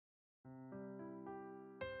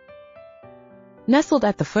Nestled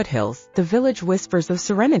at the foothills, the village whispers of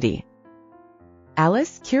serenity.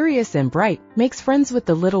 Alice, curious and bright, makes friends with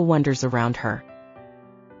the little wonders around her.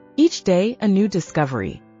 Each day, a new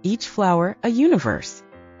discovery. Each flower, a universe.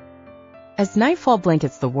 As nightfall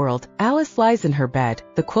blankets the world, Alice lies in her bed,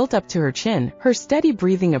 the quilt up to her chin, her steady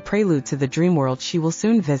breathing a prelude to the dream world she will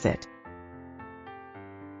soon visit.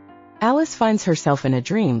 Alice finds herself in a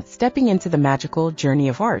dream, stepping into the magical journey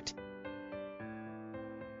of art.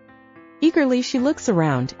 Eagerly she looks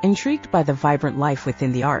around, intrigued by the vibrant life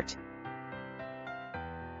within the art.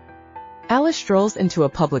 Alice strolls into a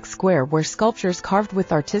public square where sculptures carved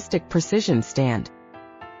with artistic precision stand.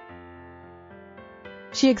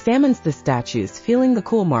 She examines the statues, feeling the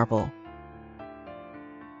cool marble.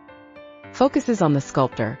 Focuses on the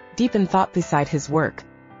sculptor, deep in thought beside his work.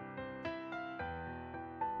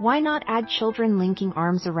 Why not add children linking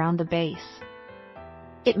arms around the base?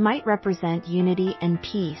 It might represent unity and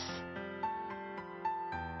peace.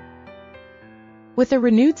 With a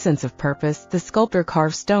renewed sense of purpose, the sculptor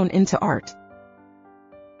carves stone into art.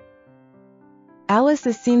 Alice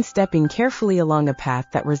is seen stepping carefully along a path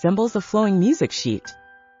that resembles a flowing music sheet.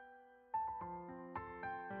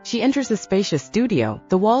 She enters a spacious studio,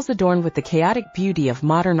 the walls adorned with the chaotic beauty of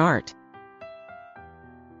modern art.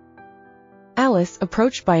 Alice,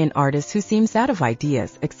 approached by an artist who seems out of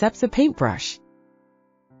ideas, accepts a paintbrush.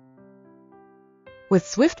 With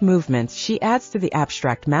swift movements, she adds to the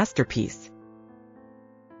abstract masterpiece.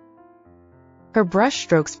 Her brush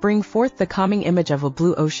strokes bring forth the calming image of a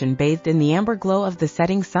blue ocean bathed in the amber glow of the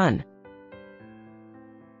setting sun.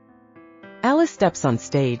 Alice steps on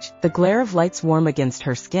stage, the glare of lights warm against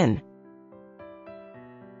her skin.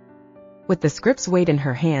 With the script's weight in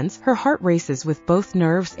her hands, her heart races with both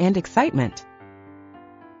nerves and excitement.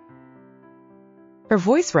 Her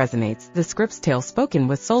voice resonates, the script's tale spoken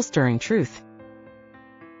with soul-stirring truth.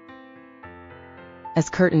 As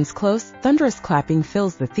curtains close, thunderous clapping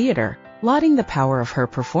fills the theater, lauding the power of her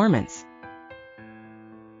performance.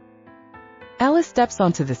 Alice steps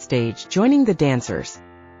onto the stage, joining the dancers.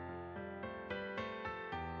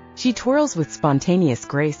 She twirls with spontaneous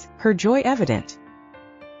grace, her joy evident.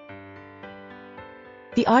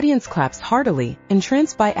 The audience claps heartily,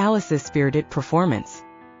 entranced by Alice's spirited performance.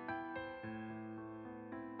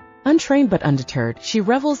 Untrained but undeterred, she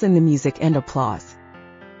revels in the music and applause.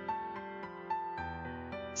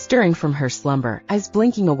 Stirring from her slumber, eyes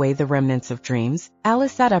blinking away the remnants of dreams,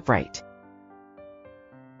 Alice sat upright.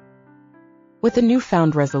 With a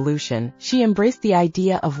newfound resolution, she embraced the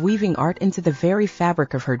idea of weaving art into the very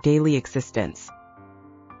fabric of her daily existence.